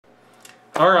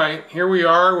Alright, here we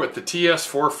are with the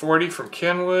TS-440 from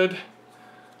Kenwood.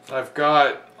 I've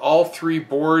got all three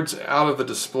boards out of the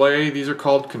display. These are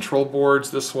called control boards.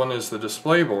 This one is the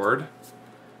display board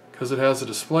because it has a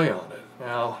display on it.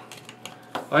 Now,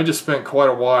 I just spent quite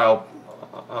a while,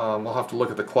 I'll have to look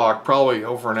at the clock, probably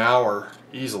over an hour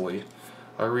easily.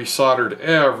 I resoldered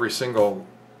every single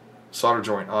solder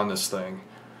joint on this thing.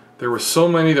 There were so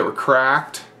many that were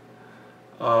cracked.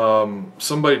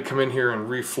 Somebody had come in here and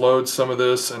reflowed some of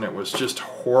this, and it was just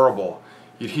horrible.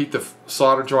 You'd heat the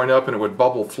solder joint up and it would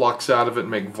bubble flux out of it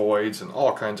and make voids and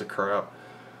all kinds of crap.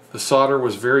 The solder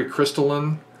was very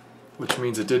crystalline, which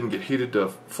means it didn't get heated to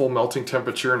full melting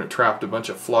temperature, and it trapped a bunch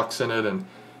of flux in it, and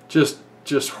just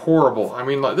horrible. I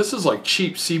mean, this is like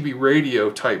cheap CB radio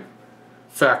type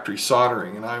factory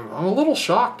soldering, and I'm a little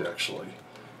shocked actually.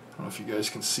 I don't know if you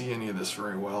guys can see any of this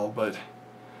very well, but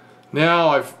now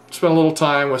I've spent a little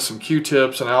time with some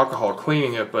Q-tips and alcohol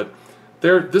cleaning it, but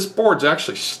this board's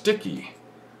actually sticky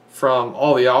from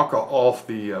all the alcohol,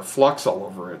 the flux all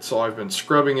over it. So I've been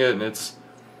scrubbing it, and it's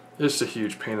a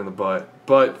huge pain in the butt.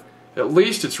 But at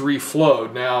least it's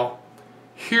reflowed. Now,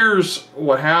 here's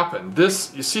what happened. You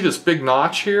see this big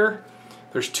notch here?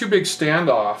 There's two big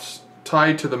standoffs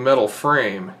tied to the metal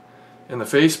frame in the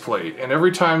faceplate, and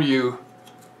every time you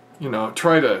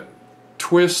try to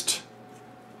twist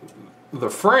the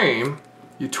frame,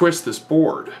 you twist this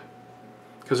board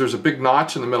because there's a big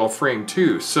notch in the metal frame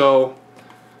too. So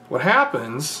what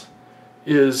happens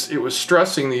is it was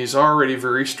stressing these already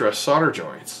very stressed solder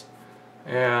joints,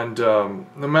 and no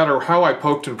matter how I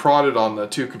poked and prodded on the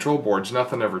two control boards,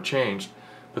 nothing ever changed.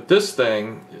 But this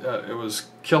thing, it was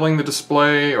killing the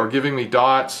display or giving me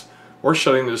dots or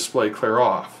shutting the display clear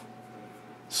off.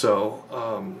 So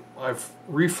I've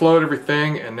reflowed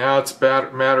everything, and now it's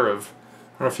a matter of,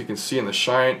 I don't know if you can see in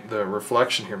the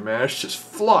reflection here, man, it's just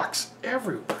flux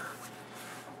everywhere.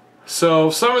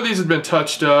 So some of these had been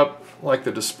touched up, like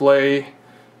the display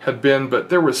had been, but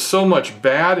there was so much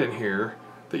bad in here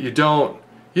that you don't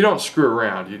screw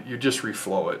around. You just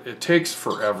reflow it. It takes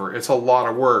forever. It's a lot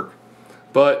of work.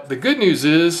 But the good news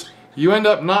is you end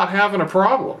up not having a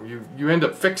problem. You end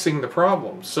up fixing the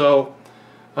problem. So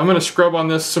I'm going to scrub on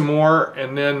this some more,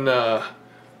 and then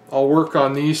I'll work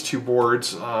on these two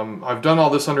boards. I've done all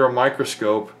this under a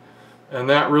microscope, and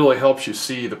that really helps you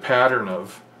see the pattern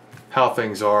of how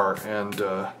things are. And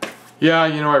yeah,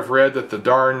 I've read that the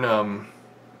darn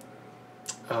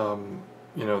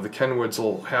the Kenwoods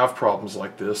will have problems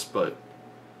like this, but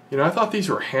I thought these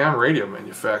were ham radio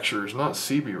manufacturers, not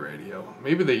CB radio.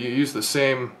 Maybe they use the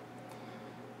same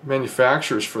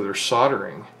manufacturers for their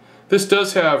soldering. This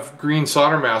does have green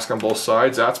solder mask on both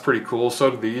sides. That's pretty cool. So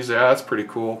do these. Yeah, that's pretty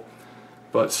cool.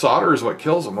 But solder is what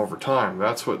kills them over time.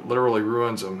 That's what literally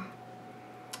ruins them.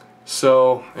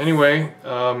 So anyway,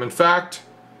 in fact,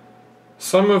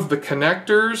 some of the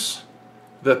connectors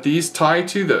that these tie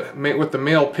to, with the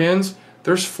male pins,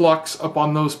 there's flux up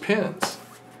on those pins.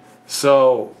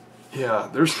 So yeah,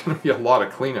 there's going to be a lot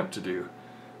of cleanup to do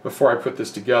before I put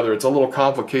this together. It's a little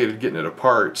complicated getting it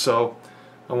apart, so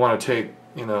I want to take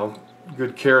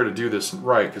good care to do this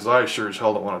right, because I sure as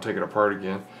hell don't want to take it apart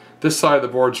again. This side of the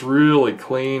board's really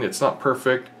clean. It's not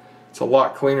perfect. It's a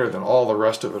lot cleaner than all the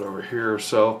rest of it over here.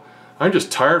 So I'm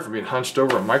just tired from being hunched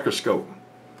over a microscope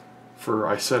for,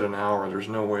 I said, an hour. There's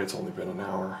no way it's only been an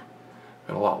hour.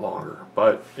 Been a lot longer.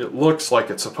 But it looks like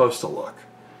it's supposed to look.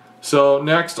 So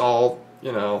next I'll,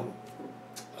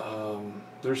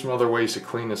 there's some other ways to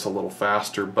clean this a little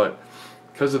faster, but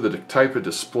because of the type of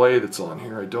display that's on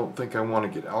here, I don't think I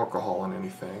want to get alcohol on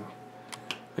anything.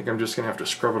 I think I'm just going to have to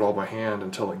scrub it all by hand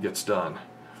until it gets done.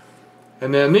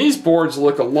 And then these boards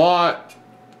look a lot...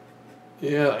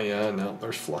 Yeah, no,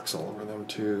 there's flux all over them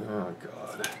too. Oh,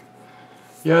 God.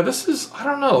 Yeah, this is, I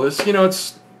don't know, this,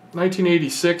 it's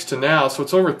 1986 to now, so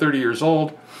it's over 30 years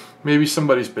old. Maybe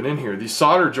somebody's been in here. These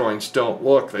solder joints don't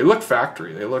look, they look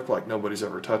factory. They look like nobody's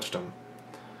ever touched them.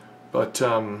 But,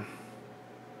 man,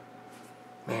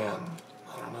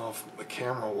 I don't know if the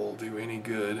camera will do any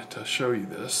good to show you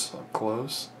this up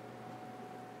close.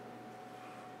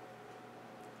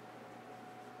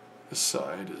 This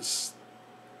side is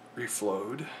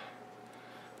reflowed.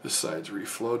 This side's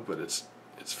reflowed, but it's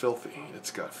filthy.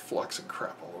 It's got flux and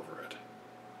crap all over it.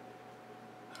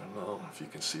 I don't know if you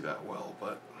can see that well,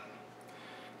 but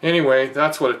anyway,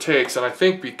 that's what it takes. And I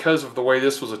think because of the way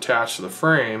this was attached to the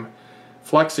frame,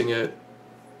 flexing it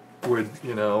would,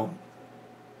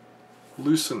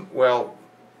 loosen, well,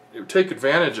 it would take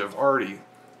advantage of already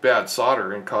bad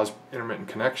solder and cause intermittent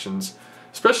connections,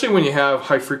 especially when you have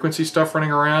high frequency stuff running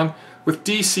around. With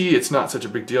DC it's not such a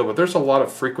big deal, but there's a lot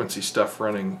of frequency stuff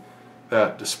running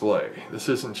that display. This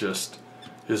isn't just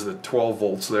is the 12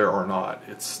 volts there or not.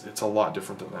 It's a lot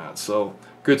different than that. So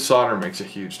good solder makes a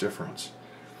huge difference.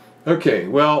 Okay,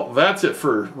 well, that's it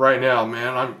for right now,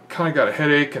 man. I'm kind of got a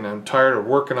headache and I'm tired of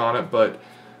working on it, but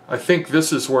I think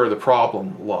this is where the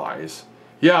problem lies.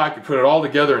 Yeah, I could put it all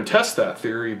together and test that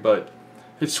theory, but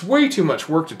it's way too much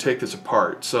work to take this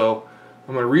apart. So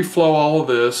I'm going to reflow all of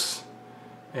this,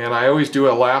 and I always do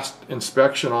a last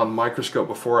inspection on the microscope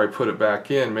before I put it back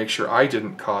in, make sure I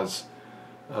didn't cause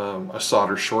a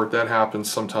solder short. That happens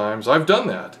sometimes. I've done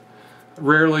that.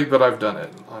 Rarely, but I've done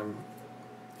it.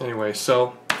 Anyway,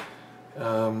 so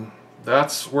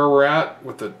that's where we're at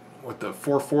with the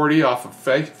 440 off of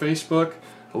Facebook.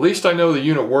 At least I know the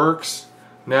unit works.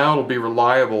 Now it'll be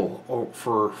reliable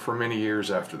for many years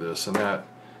after this, and that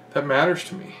matters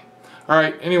to me.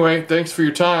 Alright, anyway, thanks for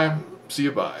your time. See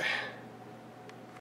you, bye.